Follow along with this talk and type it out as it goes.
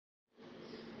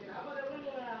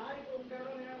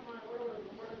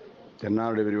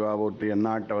தென்னாடுடைய பெரிவா போற்றி,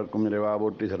 எந்நாட்டவர்க்கும் இறைவா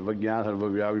போற்றி, சர்வஜா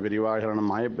சர்வவியாபி பெரிவா சரணம்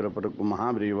மாயப்பிறப்பருக்கும் மகா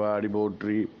பெரிவா அடி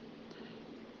போற்றி.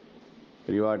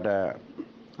 பெரிவாட்ட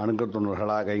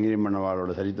அணுக்கத்தொண்டர்களாக கைங்கரியம்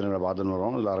பண்ணவாளோட சரித்திரங்களை பார்த்துன்னு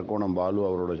வரோம். இதில் அரக்கோணம் பாலு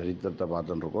அவரோட சரித்திரத்தை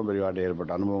பார்த்துட்டு இருக்கோம். பெரிவாட்ட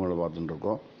ஏற்பட்ட அனுபவங்களை பார்த்துட்டு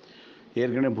இருக்கோம்.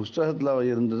 ஏற்கனவே புஸ்தகத்தில்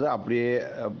இருந்தது அப்படியே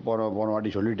போன வாட்டி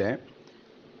சொல்லிட்டேன்.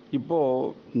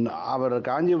 இப்போது அவர்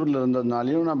காஞ்சிபுரத்தில்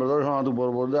இருந்ததுனாலையும் நான் பிரதோஷத்துக்கு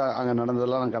போகும்போது அங்கே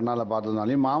நடந்ததெல்லாம் நான் கண்ணால்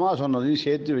பார்த்ததுனாலையும் மாமா சொன்னதையும்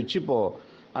சேர்த்து வச்சு இப்போது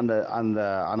அந்த அந்த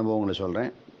அனுபவங்களை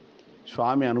சொல்கிறேன்.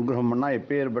 சுவாமி அனுகிரகம் பண்ணால்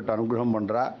எப்பேற்பட்ட அனுகிரகம்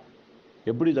பண்ணுறா,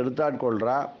 எப்படி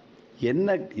தடுத்தாட்கொள்கிறா,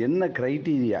 என்ன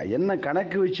க்ரைட்டீரியா, என்ன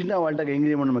கணக்கு வச்சுட்டு அவள்கிட்ட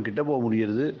கைங்கரியம் நம்ம கிட்ட போக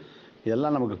முடியுது.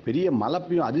 இதெல்லாம் நமக்கு பெரிய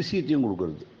மலப்பையும் அதிசயத்தையும்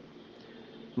கொடுக்குறது.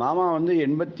 மாமா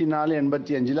 84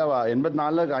 85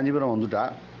 84 காஞ்சிபுரம் வந்துட்டா.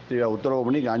 உத்தரவு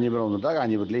பண்ணி காஞ்சிபுரம் வந்துட்டா.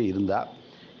 காஞ்சிபுரத்துலேயே இருந்தா.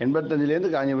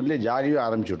 85லேருந்து காஞ்சிபுரத்துலேயே ஜாலியாக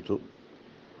ஆரம்பிச்சுடுத்து.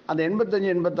 அந்த 85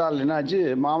 86 என்னாச்சு,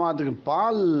 மாமாத்துக்கு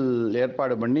பால்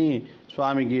ஏற்பாடு பண்ணி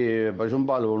சுவாமிக்கு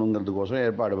பசும்பால் வேணுங்கிறதுக்கோசரம்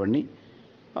ஏற்பாடு பண்ணி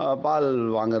பால்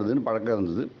வாங்கிறதுன்னு பழக்கம்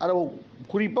இருந்தது. அதை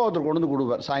குறிப்பாக ஒருத்தர் கொண்டு வந்து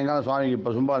கொடுப்பார். சாயங்காலம் சுவாமிக்கு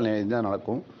பசும்பால் தான்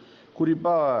நடக்கும்.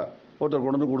 குறிப்பாக ஒருத்தர்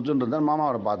கொண்டு வந்து கொடுத்துட்டு இருந்தார். மாமா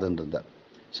அவரை பார்த்துட்டு இருந்தார்.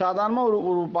 சாதாரணமாக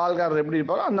ஒரு பால்காரர் எப்படி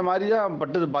இருப்பாரோ அந்த மாதிரி தான்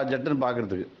பட்டுது ஜட்டுன்னு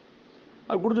பார்க்குறதுக்கு.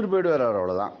 அது கொடுத்துட்டு போயிடுவார் அவர்,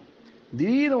 அவ்வளோதான்.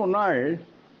 திடீர்னு ஒரு நாள்,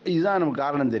 இதுதான் நமக்கு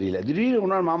காரணம் தெரியல, திடீர்னு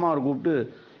ஒரு நாள் மாமா அவரை கூப்பிட்டு,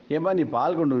 ஏன்பா நீ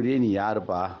பால் கொண்டு வரியே, நீ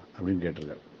யாருப்பா அப்படின்னு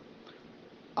கேட்டிருக்கார்.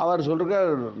 அவர்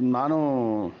சொல்லிருக்கார், நானும்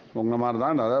உங்களை மாதிரி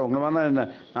தான், அதாவது உங்களை மாதிரி தான், என்ன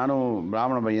நானும்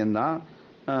பிராமண பையன்தான்,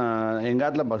 எங்கள்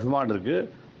காட்டில் பசுமாடு இருக்குது,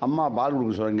 அம்மா பால்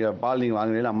கொடுக்க சொல்லுங்க, பால் நீங்கள்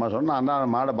வாங்குறீங்களா அம்மா சொன்னால், நான்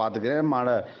தான் மாடை பார்த்துக்கிறேன்,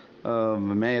 மாடை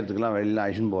மேயறதுக்கெலாம் வெளியில்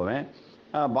அழிச்சுன்னு போவேன்,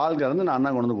 பால் கறந்து நான்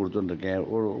தான் கொண்டு வந்து கொடுத்துட்டுருக்கேன்,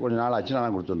 கொஞ்சம் நாள் ஆச்சு நான்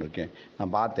தான் கொடுத்துட்டுருக்கேன்,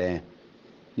 நான் பார்த்தேன்,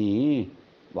 நீ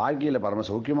வாழ்க்கையில் பரம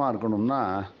சௌக்கியமாக இருக்கணும்னா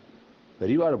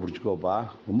பெரியவாளை பிடிச்சிக்கோப்பா,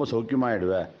 ரொம்ப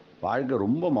சௌக்கியமாகிடுவேன், வாழ்க்கை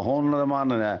ரொம்ப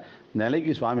மகோன்னதமான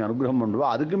நிலைக்கு சுவாமி அனுகிரகம் பண்ணுவா,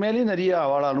 அதுக்கு மேலேயும் நிறைய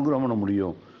அவளை அனுகிரகம் பண்ண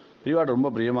முடியும், பெரியவாட்ட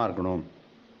ரொம்ப பிரியமாக இருக்கணும்.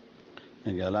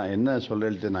 எனக்கு அதெல்லாம் என்ன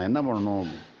சொல்கிறது, நான் என்ன பண்ணணும்,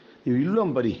 நீ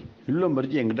இல்லம்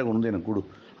பறித்து என்கிட்ட கொண்டு வந்து எனக்கு கொடு,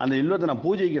 அந்த இல்லத்தை நான்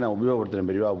பூஜைக்கு நான் உபயோகப்படுத்துகிறேன்,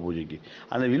 பெரியவா பூஜைக்கு,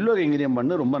 அந்த வில்வ கைங்கரியம்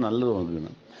பண்ணு, ரொம்ப நல்லது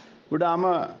உனக்கு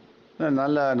விடாமல்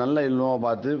நல்ல இல்லமாக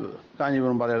பார்த்து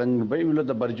காஞ்சிபுரம் பல இடங்களுக்கு போய்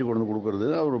வில்லத்தை பறித்து கொண்டு வந்து கொடுக்குறது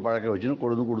அவர் பழக்க வச்சுன்னு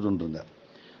கொடுத்துட்டு இருந்தார்.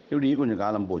 இப்படி கொஞ்சம்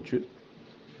காலம் போச்சு.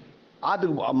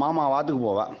 மாமா ஆற்றுக்கு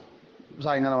போவா.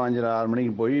 சாயங்காலம் 5:30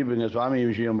 மணிக்கு போய் இப்போ இங்கே சுவாமி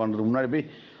விஷயம் பண்ணுறதுக்கு முன்னாடி போய்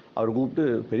அவர் கூப்பிட்டு,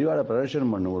 பெரியவாளை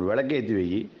பிரதட்சணம் பண்ணு, ஒரு விளக்கை ஏற்றி வை,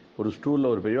 ஒரு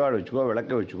ஸ்டூலில் ஒரு பெரியவாளை வச்சுக்கோ,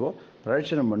 விளக்க வச்சுக்கோ,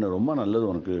 பிரதட்சணம் பண்ணு, ரொம்ப நல்லது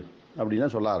உனக்கு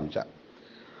அப்படின்லாம் சொல்ல ஆரம்பித்தா.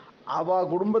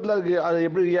 அவள் குடும்பத்தில் இருக்குது, அது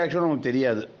எப்படி ரியாக்ஷன் நமக்கு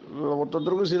தெரியாது.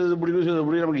 ஒருத்தருக்கும் சிலது பிடிக்கும், சிலது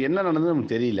பிடிக்கும், நமக்கு என்ன நடந்தது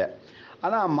நமக்கு தெரியல.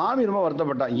 ஆனால் மாமி ரொம்ப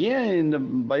வருத்தப்பட்டான், ஏன் இந்த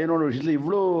பையனோட விஷயத்தில்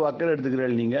இவ்வளோ அக்கறை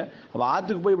எடுத்துக்கிறேன் நீங்கள், அவள்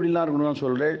ஆற்றுக்கு போய் இப்படிலாம் இருக்கணும்னு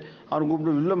சொல்கிறேன், அவனை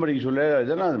கூப்பிட்டு வில்லம் படிக்க சொல்ல,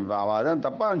 இதெல்லாம் அவள் அதான்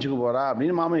தப்பாக நினச்சிக்க போகிறா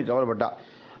அப்படின்னு மாமி கவலைப்பட்டா.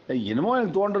 என்னமோ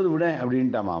எனக்கு தோன்றது விட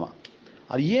அப்படின்ட்டா மாமா.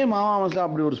 அது ஏன் மாமா மனசில்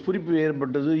அப்படி ஒரு ஸ்புரிப்பு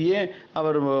ஏற்பட்டது, ஏன்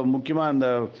அவர் முக்கியமாக இந்த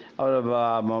அவர்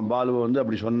பாலுவை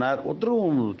அப்படி சொன்னார்,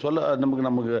 ஒருத்தரும் சொல்ல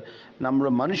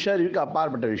நம்மளோட மனுஷ அறிவுக்கு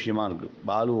அப்பாற்பட்ட விஷயமா இருக்குது.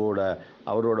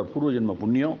 அவரோட பூர்வ ஜென்ம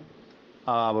புண்ணியம்,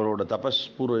 அவரோட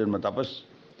பூர்வ ஜென்ம தபஸ்,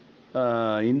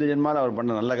 இந்த ஜென்மாவில் அவர்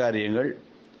பண்ண நல்ல காரியங்கள்,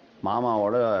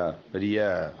 மாமாவோட பெரிய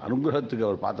அனுகிரகத்துக்கு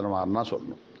அவர் பாத்திரமாகனா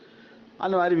சொல்லணும்.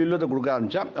 அந்த மாதிரி வில்லத்தை கொடுக்க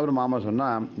ஆரம்பித்தா. அவர் மாமா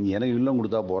சொன்னால், எனக்கு வில்லம்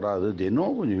கொடுத்தா போகாது,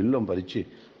 தினம் கொஞ்சம் வில்லம் பறித்து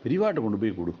பெரியவாட்டை கொண்டு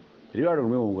போய் கொடு, பெரியவாட்டை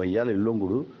கொண்டு போய் உங்கள் கையால் வில்லம்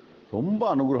கொடு, ரொம்ப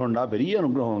அனுகிரகம்டா, பெரிய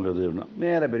அனுகிரகங்கிறது.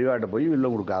 நேராக பெரியவாட்டை போய்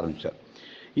வில்லம் கொடுக்க ஆரம்பித்தார்.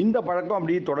 இந்த பழக்கம்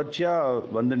அப்படியே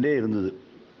தொடர்ச்சியாக வந்துட்டே இருந்தது.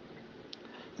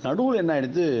 நடுவில் என்ன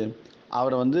ஆகிடுது,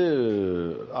 அவரை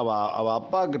அவள்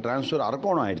அப்பாவுக்கு ட்ரான்ஸ்ஃபர்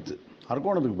அரக்கோணம் ஆகிடுது.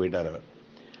 அரக்கோணத்துக்கு போயிட்டார் அவர்.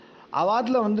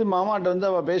 அவாத்தில்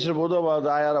மாமாட்ட அவள் பேசுகிற போது, அவள்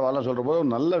தாயார் அவெல்லாம் சொல்கிற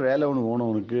போது, நல்ல வேலை ஒன்று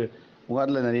வேணும் உனக்கு, உங்கள்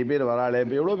காட்டில் நிறைய பேர் வராளே,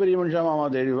 இப்போ எவ்வளோ பெரிய மனுஷன் மாமா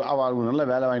தேடி அவளுக்கு நல்ல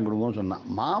வேலை வாங்கி கொடுங்கன்னு சொன்னான்.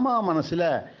 மாமா மனசில்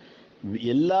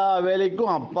எல்லா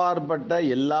வேலைக்கும் அப்பாற்பட்ட,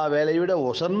 எல்லா வேலையை விட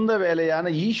உசந்த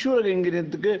வேலையான ஈஸ்வர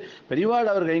கைங்கரியத்துக்கு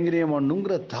பெரியவாள் அவர் கைங்கரியம்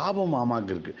பண்ணுங்கிற தாபம்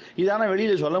மாமாவுக்கு இருக்குது. இதான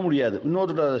வெளியில் சொல்ல முடியாது,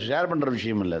 இன்னொருத்தர் ஷேர் பண்ணுற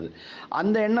விஷயம் இல்லை அது.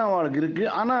 அந்த எண்ணம் அவளுக்கு இருக்குது.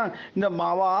 ஆனால் இந்த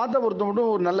அவள் ஆற்ற பொறுத்த மட்டும்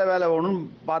ஒரு நல்ல வேலை வேணும்னு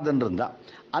பார்த்துட்டு இருந்தா.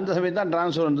 அந்த சமயத்து தான்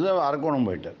ட்ரான்ஸ்ஃபர் வந்தது. அரக்கோணம்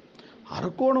போயிட்டார்.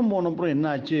 அரக்கோணம் போனப்புறம் என்ன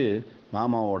ஆச்சு,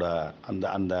 மாமாவோட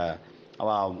அந்த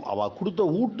அவள் கொடுத்த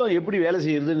ஊட்டம் எப்படி வேலை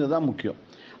செய்யுறதுங்கிறது தான் முக்கியம்.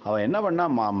 அவள் என்ன பண்ணா,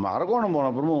 அரக்கோணம்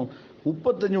போனப்புறமும்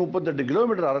 35-38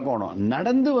 கிலோமீட்டர் அரக்கோணம்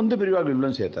நடந்து பெரியவாக்கு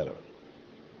வில்லம் சேர்த்தார்.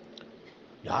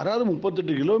 யாராவது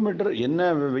 38 கிலோமீட்டர் என்ன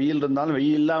வெயில் இருந்தாலும்,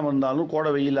 வெயில் இல்லாமல் இருந்தாலும்,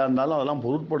 கோடை வெயிலாக இருந்தாலும் அதெல்லாம்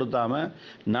பொருட்படுத்தாமல்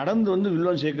நடந்து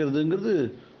வில்லம் சேர்க்கறதுங்கிறது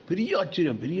பெரிய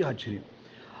ஆச்சரியம்.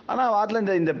 ஆனால்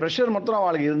வாட்டில் இந்த ப்ரெஷர் மொத்தம்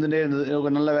அவளுக்கு இருந்துகிட்டே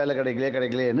இருந்தது. நல்ல வேலை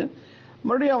கிடைக்கலையேன்னு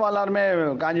மறுபடியும் அவள் எல்லாருமே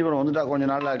காஞ்சிபுரம் வந்துட்டா. கொஞ்ச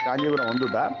நாளில் காஞ்சிபுரம்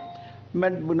வந்துட்டா.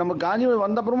 நம்ம காஞ்சிபுரம்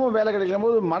வந்தப்புறமும் வேலை கிடைக்கும்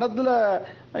போது மடத்தில்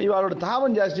இவளோட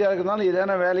தாபம் ஜாஸ்தியாக இருக்கிறதுனால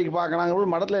எதனா வேலைக்கு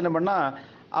பார்க்கலாங்கும் மடத்தில் என்ன பண்ணால்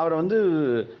அவரை வந்து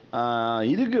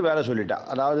இதுக்கு வேலை சொல்லிட்டா,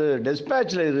 அதாவது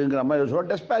டெஸ்பேச்சில் இருக்குங்கிற மாதிரி சொல்ல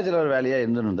டெஸ்பேச்சில் ஒரு வேலையாக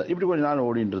இருந்துருந்தார். இப்படி கொஞ்ச நாள்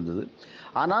ஓடிட்டு இருந்தது.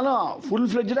 ஆனாலும் ஃபுல்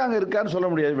ஃப்ளெஜ்டாக அங்கே இருக்காருன்னு சொல்ல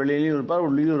முடியாது. வெளியிலையும் இருப்பார்,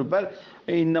 உள்ளேயும் இருப்பார்.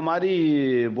 இந்த மாதிரி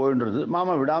போயிட்டு இருந்தது.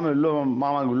 மாமா விடாமல்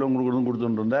மாமாவுக்கு வில்லும்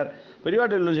கொடுத்துட்டு இருந்தார்.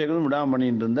 பெரியவாட்டை வில்லும் சேர்க்கணும் விடாமல்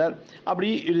பண்ணிட்டு இருந்தார். அப்படி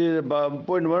இது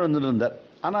போயிட்டு வந்துட்டு இருந்தார்.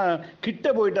 ஆனால் கிட்ட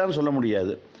போயிட்டான்னு சொல்ல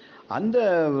முடியாது. அந்த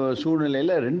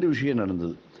சூழ்நிலையில் 2 விஷயம்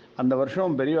நடந்தது. அந்த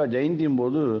வருஷம் பெரியவா ஜெயந்தியும்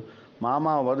போது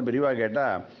மாமாவை பார்த்து பெரியவா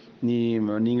கேட்டால்,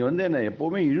 நீங்கள் வந்து என்னை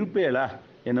எப்போவுமே இழுப்பேலா,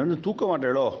 என்னை வந்து தூக்க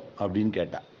மாட்டேளோ அப்படின்னு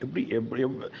கேட்டா. எப்படி எப்படி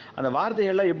அந்த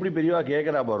வார்த்தைகள்லாம் எப்படி பெரியவா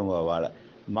கேட்குறா பாருங்க. அவளை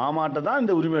மாமாட்ட தான்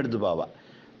இந்த உரிமை எடுத்துப்பாவா.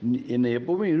 என்னை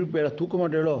எப்போவுமே இழுப்பேடா தூக்க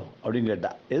மாட்டேளோ அப்படின்னு கேட்டா.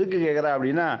 எதுக்கு கேட்குறா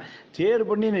அப்படின்னா, தேர்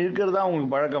பண்ணி என்னை இழுக்கிறது தான்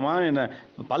உங்களுக்கு பழக்கமா, என்னை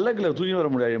பல்லக்கில் தூக்கி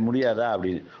வர முடியாதா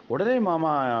அப்படின்னு. உடனே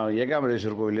மாமா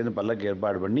ஏகாம்பரேஸ்வரர் கோவிலேருந்து பல்லக்கு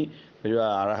ஏற்பாடு பண்ணி பெரியவா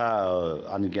அழகாக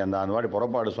அன்றைக்கி அந்த வாட்டி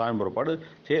புறப்பாடு, சுவாமி புறப்பாடு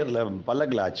தேரில்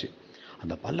பல்லக்கில் ஆச்சு.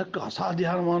 அந்த பல்லக்கு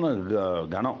அசாத்தியானமான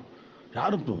கனம்,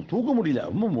 யாரும் தூக்க முடியல.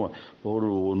 ரொம்ப ஒரு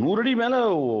 100 அடி மேலே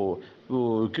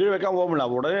கீழே வைக்காம போக முடியல.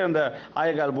 உடனே அந்த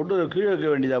ஆயக்கால் போட்டு கீழே வைக்க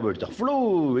வேண்டியதாக போயிடுச்சு. அவ்வளோ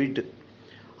வெயிட்டு.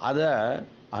 அதை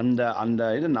அந்த அந்த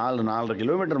இது 4.5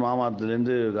 கிலோமீட்டர்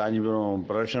மாமாத்துலேருந்து காஞ்சிபுரம்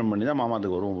பிரதர்ஷனம் பண்ணி தான்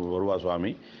மாமாத்துக்கு வருவா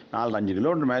சுவாமி. 4-5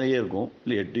 கிலோமீட்டர் மேலேயே இருக்கும்,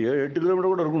 இல்லை 8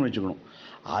 கிலோமீட்டர் கூட இருக்கும்னு வச்சுக்கணும்.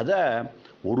 அதை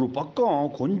ஒரு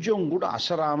பக்கம் கொஞ்சம் கூட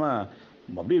அசராமல்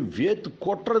அப்படியே வேத்து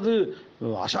கொட்டுறது,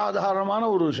 அசாதாரணமான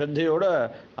ஒரு ஸ்ரத்தையோட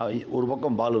ஒரு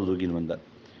பக்கம் பாலு தூக்கின்னு வந்தார்.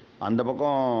 அந்த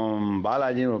பக்கம்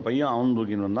பாலாஜின்னு ஒரு பையன் அவன்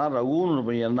தூக்கின்னு வந்தான். ரகுன்னு ஒரு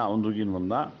பையன் இருந்தான், அவன் தூக்கின்னு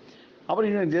வந்தான். அப்புறம்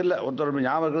இன்னும் தெரியல, ஒருத்தர்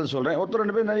ஞாபகம் இருக்கிறது சொல்கிறேன். ஒருத்தர்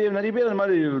 2 பேர் நிறைய பேர் அந்த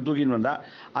மாதிரி தூக்கின்னு வந்தா.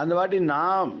 அந்த வாட்டி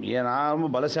நான் ரொம்ப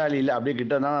பலசாலி இல்லை, அப்படியே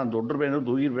கிட்ட தான் நான் தொட்டிருப்பேன்,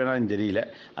 தூக்கியிருப்பேனான்னு தெரியல.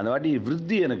 அந்த வாட்டி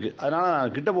விருத்தி எனக்கு, அதனால்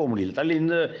நான் கிட்ட போக முடியல, தள்ளி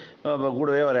இந்த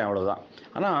கூடவே வரேன், அவ்வளோதான்.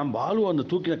 ஆனால் பாலு அந்த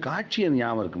தூக்கின காட்சி எனக்கு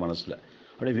ஞாபகம் இருக்குது மனசில்.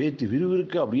 அப்படியே வேத்து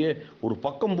விறுவிறுக்கு அப்படியே ஒரு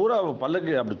பக்கம் பூரா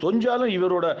பல்லக்கு அப்படி தொஞ்சாலும்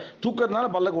இவரோட தூக்கிறதுனால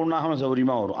பல்லக்கு ஒன்றாகாமல்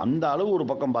சௌரியமாக வரும். அந்த அளவு ஒரு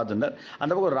பக்கம் பார்த்துட்டார்.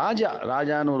 அந்த பக்கம்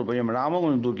ராஜான்னு ஒரு பையன் ராமன்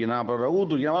கொஞ்சம் தூக்கினா, அப்புறம் ரகு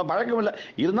தூக்கினா, பழக்கம் இல்லை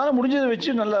இருந்தாலும் முடிஞ்சதை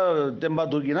வச்சு நல்லா தெம்பாக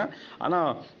தூக்கினா. ஆனால்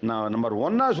நான் நம்பர்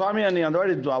 1 சுவாமி அன்னைக்கு அந்த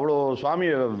வாடி அவ்வளோ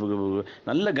சுவாமியை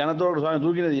நல்ல கனத்தோட சுவாமி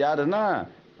தூக்கினது யாருன்னா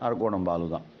அரக்கோணம்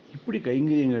பாலு தான். இப்படி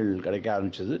கைங்கரியங்கள் கிடைக்க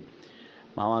ஆரம்பிச்சது.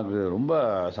 மாமாவுக்கு ரொம்ப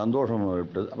சந்தோஷம்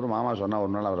ஏற்பட்டது. அப்புறம் மாமா சொன்னால்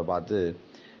ஒரு நாள் அவரை பார்த்து,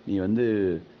 நீ வந்து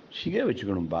சிகை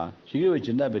வச்சுக்கணும்ப்பா, சிகை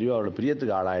வச்சுருந்தா பெரியவாவோட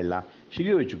பிரியத்துக்கு ஆளாயிடலாம்,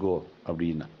 சிகை வச்சுக்கோ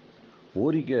அப்படின்னா.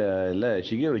 ஓரிக்கையில்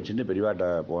சிகை வச்சுட்டு பெரியவாட்ட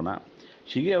போனான்.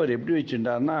 சிகை அவர் எப்படி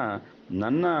வச்சுட்டார்னா,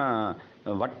 நன்னா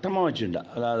வட்டமாக வச்சுட்டா,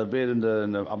 அதாவது பேர்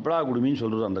இந்த அப்பளா குடுமின்னு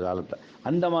சொல்கிறது அந்த காலத்தை,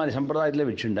 அந்த மாதிரி சம்பிரதாயத்தில்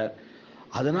வச்சுட்டார்.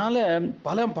 அதனால்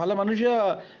பல மனுஷா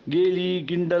கேலி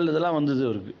கிண்டல் இதெல்லாம் வந்தது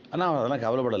அவருக்கு. ஆனால் அதெல்லாம்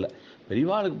கவலைப்படலை.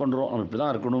 பெரியவாளுக்கு பண்ணுறோம், நம்ம இப்படி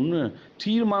தான் இருக்கணும்னு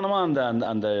தீர்மானமாக அந்த அந்த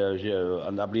அந்த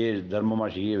அந்த அப்படியே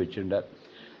தர்மமாக செய்ய வச்சுட்டார்.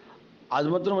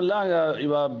 அது மாத்திரம் இல்லை,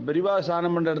 அங்கே பெரியவா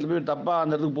ஸ்நானம் பண்ணுற இடத்துல போய் தப்பாக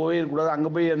அந்த இடத்துக்கு போயே இருக்கக்கூடாது. அங்கே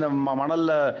போய் அந்த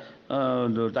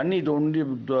மணலில் தண்ணி தோண்டி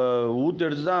ஊற்று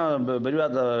எடுத்து தான் பெரியவா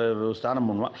ஸ்நானம்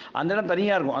பண்ணுவான். அந்த இடம்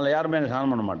தனியாக இருக்கும், அதில் யாருமே அங்கே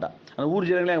ஸ்நானம் பண்ண மாட்டான், அந்த ஊர்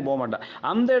ஜனங்களே அங்கே போக மாட்டான்.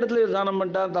 அந்த இடத்துல ஸ்நானம்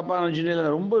பண்ணிட்டா தப்பாக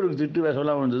நினச்சிட்டு ரொம்ப ஒரு திட்டு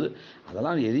வேசலாம் வந்தது.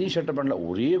 அதெல்லாம் எதையும் சட்டை பண்ணல.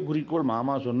 ஒரே குறிக்கோள்,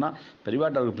 மாமா சொன்னால்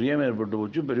பெரியவாட்ட அவருக்கு பிரியம் ஏற்பட்டு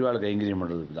போச்சு, பெரியவாளுக்கு கைங்கரியம்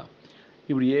பண்ணுறதுக்கு தான்.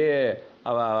 இப்படியே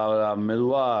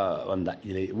மெதுவாக வந்தான்.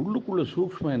 இதில் உள்ளுக்குள்ள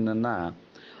சூக்ஷ்மம் என்னென்னா,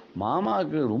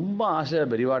 மாமாவுக்கு ரொம்ப ஆசை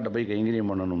பெரியவாட்ட போய்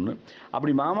கைங்கரியம் பண்ணணும்னு.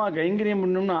 அப்படி மாமா கைங்கரியம்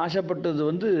பண்ணணும்னு ஆசைப்பட்டது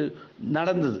வந்து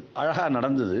நடந்தது, அழகாக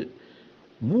நடந்தது.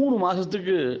 3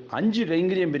 மாதத்துக்கு 5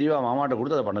 கைங்கரியம் பெரியவா மாமாட்ட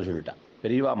கொடுத்து அதை பண்ண சொல்லிட்டான்.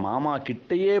 பெரியவா மாமா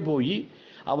கிட்டையே போய்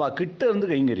அவள் கிட்ட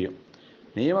இருந்து கைங்கரியம்.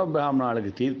 நியம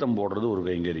பிராமணாளுக்கு தீர்த்தம் போடுறது ஒரு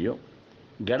கைங்கரியம்,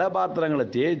 கடபாத்திரங்களை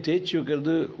தேய்ச்சி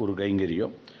வைக்கிறது ஒரு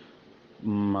கைங்கரியம்,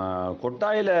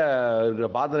 கொட்டாயில் இருக்கிற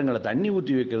பாத்திரங்களை தண்ணி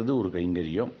ஊற்றி வைக்கிறது ஒரு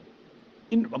கைங்கரியம்,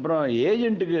 அப்புறம்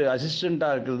ஏஜென்ட்டுக்கு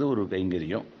அசிஸ்டண்ட்டாக இருக்கிறது ஒரு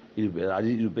கைங்கரியம்.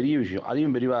 இது பெரிய விஷயம்.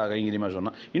 அதையும் பெரியவா கைங்கரியமாக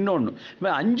சொன்னால். இன்னொன்று, இப்போ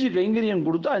 5 கைங்கரியம்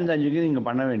கொடுத்தா அந்த 5 கைங்கரியம் இங்கே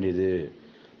பண்ண வேண்டியது.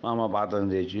 மாமா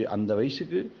பாத்திரம் தேய்ச்சி அந்த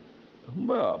வயசுக்கு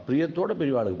ரொம்ப பிரியத்தோடு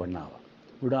பெரியவாளுக்கு பண்ணாவா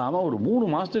விடாமல் ஒரு 3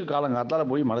 மாதத்துக்கு காலங்காத்தால்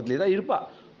போய் மடத்துலேயே தான் இருப்பாள்.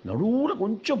 நடுவில்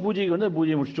கொஞ்சம் பூஜைக்கு வந்து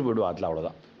பூஜையை முடிச்சுட்டு போய்டுவா, அதில்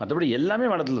அவ்வளோதான். மற்றபடி எல்லாமே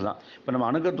மடத்தில் தான். இப்போ நம்ம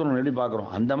அணுக்கத்தோடு எப்படி பார்க்குறோம்,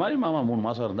 அந்த மாதிரி மாமா 3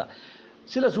 மாதம் இருந்தால்.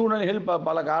 சில சூழ்நிலைகள்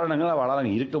பல காரணங்கள் அவளால்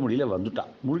அங்கே இருக்க முடியல,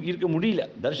 வந்துட்டான். இருக்க முடியல,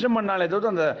 தரிசனம் பண்ணாலே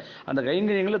தவிர அந்த அந்த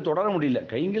கைங்கரியங்களை தொடர முடியல.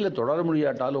 கைங்கரியில் தொடர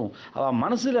முடியாட்டாலும் அவள்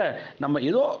மனசில் நம்ம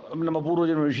ஏதோ நம்ம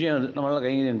பூர்வஜன விஷயம் நம்மளால்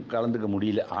கைங்கரியம் கலந்துக்க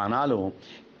முடியல. ஆனாலும்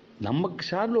நமக்கு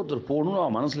சார்பில் ஒருத்தர் போகணும்னு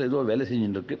அவன் மனசில் ஏதோ வேலை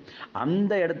செஞ்சுட்டு இருக்கு.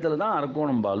 அந்த இடத்துல தான்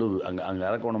அரக்கோணம் பாலு, அங்கே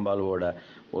அரக்கோணம் பாலுவோட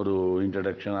ஒரு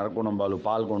இன்ட்ரடக்ஷன், அரக்கோணம் பாலு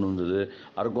பால் கொண்டு வந்தது,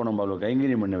 அரக்கோணம் பாலு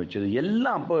கைங்கரியம் பண்ண வச்சது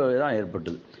எல்லாம் அப்போ தான்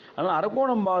ஏற்பட்டது. அதனால்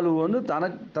அரக்கோணம் பாலு வந்து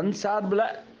தன் சார்பில்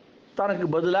தனக்கு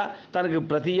பதிலாக தனக்கு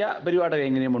பிரதியாக பெரியவாட்ட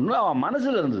கைங்கரியம் பண்ணணும் அவன்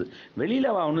மனசில் இருந்தது. வெளியில்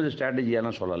அவன் ஒன்றும்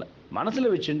ஸ்ட்ராட்டஜியெல்லாம் சொல்லலை,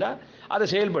 மனசில் வச்சுட்டா அதை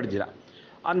செயல்படுத்தினான்.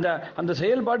 அந்த அந்த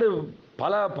செயல்பாடு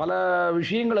பல பல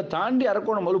விஷயங்களை தாண்டி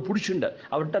அரக்கோணம் பாலு பிடிச்சுண்டார்.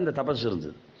 அவர்கிட்ட அந்த தபஸ்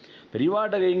இருந்தது.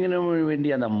 பெரியவாட்ட கைங்கரியம்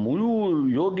வேண்டிய அந்த முழு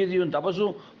யோகியதையும்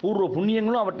தபஸும் பூர்வ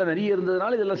புண்ணியங்களும் அவர்கிட்ட நிறைய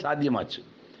இருந்ததுனால இதெல்லாம் சாத்தியமாச்சு.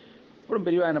 அப்புறம்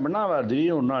பெரியவா என்ன பண்ணால் அவர்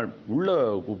திடீர்னு ஒரு நாள் உள்ளே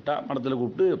கூப்பிட்டா, மடத்தில்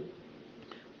கூப்பிட்டு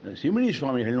சிமிழி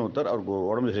சுவாமிகள்னு ஒருத்தர், அவருக்கு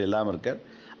உடம்பு சரி இல்லாமல் இருக்கார்,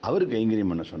 அவருக்கு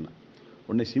கைங்கரியம் பண்ண சொன்னார்.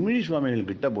 உடனே சிமிழி சுவாமிகள்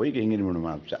கிட்ட போய் கைங்கரியம் பண்ண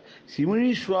ஆரம்பிச்சா.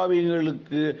 சிமிழி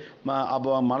சுவாமிகளுக்கு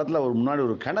அப்போ மடத்தில் ஒரு முன்னாடி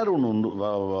ஒரு கிணறு ஒன்று உண்டு.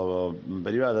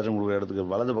 பெரியவா தரிசனம் கொடுக்குற இடத்துக்கு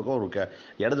வலது பக்கம் ஒரு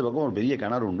இடது பக்கம் ஒரு பெரிய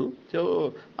கிணறு உண்டு. ஸோ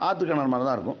ஆற்று கிணறு மாதிரி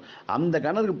தான் இருக்கும். அந்த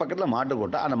கிணறுக்கு பக்கத்தில்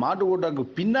மாட்டுக்கோட்டை. அந்த மாட்டுக்கோட்டைக்கு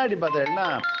பின்னாடி பார்த்தீங்கன்னா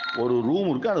ஒரு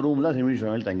ரூம் இருக்குது. அந்த ரூம் தான் சிமிழி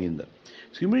சுவாமிகள் தங்கியிருந்தார்.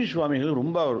 சிமிழி சுவாமிகள்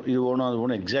ரொம்ப இது ஒன்றும் அது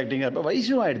ஒன்றும் எக்ஸாக்டிங்காக இப்போ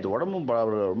வயசும் ஆகிடுது, உடம்பும்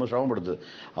ரொம்ப சிரமப்படுது.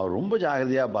 அவர் ரொம்ப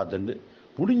ஜாகிரதையாக பார்த்துட்டு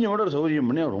முடிஞ்ச விட ஒரு சௌகரியம்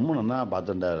பண்ணி அவர் ரொம்ப நல்லா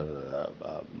பார்த்துட்டார்.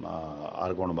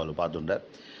 அரக்கோணம் பாலு பார்த்துட்டார்.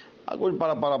 கொஞ்சம்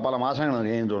பல பல பல மாதங்கள்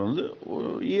கைந்து வந்து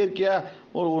இயற்கையாக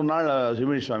ஒரு நாள்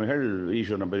சிமிழி சுவாமிகள்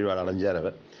ஈஸ்வரன் பெரியவாள் அடைஞ்சார்.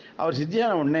 அவர்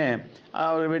சித்தியான உடனே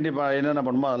அவர் வேண்டி என்னென்ன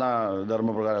பண்ணுமோ அதெல்லாம்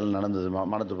தர்ம பிரகாரம் எல்லாம் நடந்தது.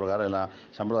 மனத்து பிரகாரம் எல்லாம்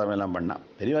சம்பிரதாயம் எல்லாம் பண்ணால்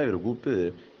பெரியவா இவர் கூப்பிட்டு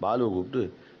பாலுவை கூப்பிட்டு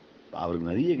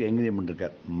அவருக்கு நிறைய கைங்கரியம்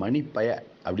பண்ணிருக்கார். மணிப்பய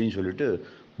அப்படின்னு சொல்லிட்டு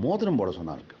மோதிரம் போட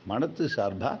சொன்னார். மனத்து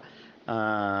சார்பாக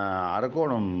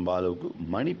அரக்கோணம் பாலுவுக்கு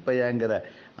மணிப்பையங்கிற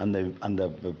அந்த அந்த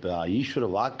ஈஸ்வர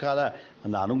வாக்கால்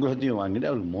அந்த அனுகிரகத்தையும் வாங்கிட்டு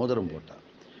அவருக்கு மோதிரம் போட்டார்.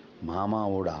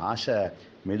 மாமாவோட ஆசை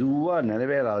மெதுவாக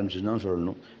நிறைவேற ஆரம்பிச்சுன்னு தான்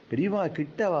சொல்லணும். பெரியவா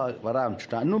கிட்ட வர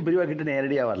ஆரம்பிச்சுட்டான். இன்னும் பெரியவா கிட்ட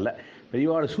நேரடியாக வரல.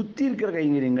 பெரியவாவோட சுற்றி இருக்கிற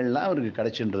கைங்கரியங்கள்லாம் அவருக்கு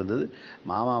கிடைச்சின்றது.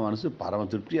 மாமா மனசு பரம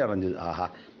திருப்தி அடைஞ்சது. ஆஹா,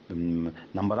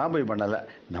 நம்ம தான் போய் பண்ணலை,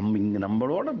 இங்கே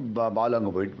நம்மளோட பாலு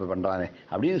அங்கே போயிட்டு பண்ணுறானே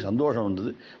அப்படின்னு சந்தோஷம்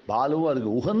வந்தது. பாலுவும்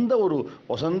அதுக்கு உகந்த ஒரு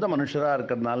வசந்த மனுஷராக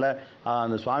இருக்கிறதுனால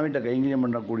அந்த சுவாமிகிட்ட கைங்கரியம்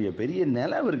பண்ணக்கூடிய பெரிய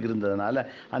நிலை அவருக்கு இருந்ததுனால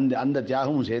அந்த அந்த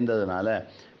தியாகமும் சேர்ந்ததுனால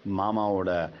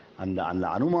மாமாவோட அந்த அந்த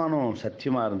அனுமானம்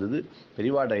சத்தியமாக இருந்தது.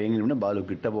 பெரியவாட்ட கைங்கரியம் பண்ண பாலு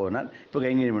கிட்ட போனார். இப்போ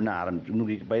கைங்கரியம் பண்ண ஆரம்பிச்சு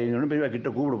இன்னும் பெரியவா கிட்ட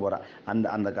கூப்பிட போகிறான். அந்த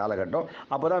அந்த காலகட்டம்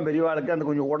அப்போ தான் பெரியவாளுக்கு அந்த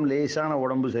கொஞ்சம் உடம்பு லேசான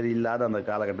உடம்பு சரியில்லாத அந்த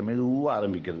காலகட்டம் மெதுவாக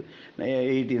ஆரம்பிக்கிறது.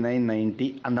 89, 90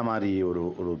 அந்த மாதிரி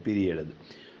ஒரு பீரியட் அது.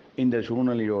 இந்த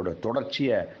சூழ்நிலையோட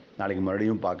தொடர்ச்சியை நாளைக்கு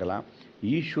மறுபடியும் பார்க்கலாம்.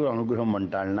 ஈஸ்வர அனுகிரகம்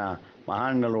பண்ணிட்டாள்னா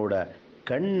மகான்களோட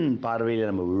கண்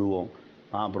பார்வையில் நம்ம விழுவோம்.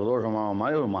 பிரதோஷமாக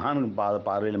மாதிரி ஒரு மகானுக்கு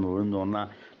பார்வையில் நம்ம விழுந்தோம்னா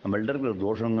நம்மள்ட்ட இருக்கிற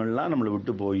தோஷங்கள்லாம் நம்மளை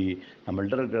விட்டு போய்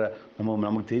நம்மள்ட்ட இருக்கிற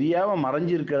நமக்கு தெரியாமல்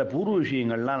மறைஞ்சிருக்கிற பூர்வ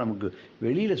விஷயங்கள்லாம் நமக்கு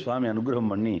வெளியில் சுவாமி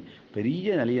அனுகிரகம் பண்ணி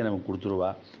பெரிய நிலையை நமக்கு கொடுத்துருவா.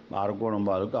 அரக்கோணம்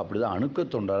பாலுக்கு அப்படி தான் அணுக்க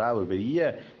தொண்டராக ஒரு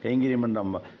பெரிய கைங்கரியம்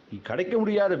நம்ம கிடைக்க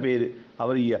முடியாத பேர்.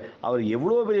 அவர்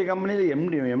எவ்வளோ பெரிய கம்பெனியில்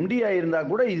எம்டியாக இருந்தால்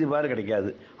கூட இது மாதிரி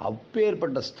கிடைக்காது.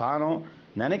 அப்பேற்பட்ட ஸ்தானம்,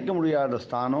 நினைக்க முடியாத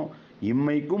ஸ்தானம்,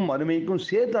 இம்மைக்கும் மறுமைக்கும்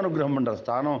சேர்த்து அனுகிரகம் பண்ணுற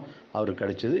ஸ்தானம் அவருக்கு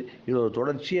கிடைச்சது. இது ஒரு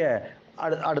தொடர்ச்சியை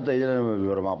அடுத்த இதில்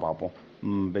விவரமாக பார்ப்போம்.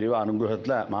 பெரியவா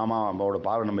அனுகிரகத்தில் மாமாவோட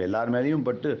பார்வை நம்ம எல்லார் மேலேயும்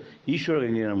பட்டு ஈஸ்வர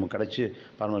கைங்கரியம் நமக்கு கிடச்சி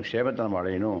பரமக்ஷேமத்தை நம்ம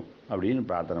அடையணும் அப்படின்னு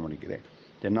பிரார்த்தனை பண்ணிக்கிறேன்.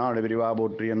 தென்னாடு பெரியவா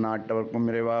போற்றி, எந்நாட்டவர்க்கும்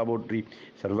இறைவா போற்றி.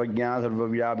 சர்வஜா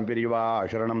சர்வவியாபி பெரியவா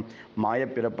சரணம்.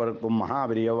 மாயப்பிறப்பருக்கும் மகா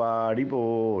பெரியவா அடி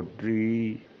போற்றி.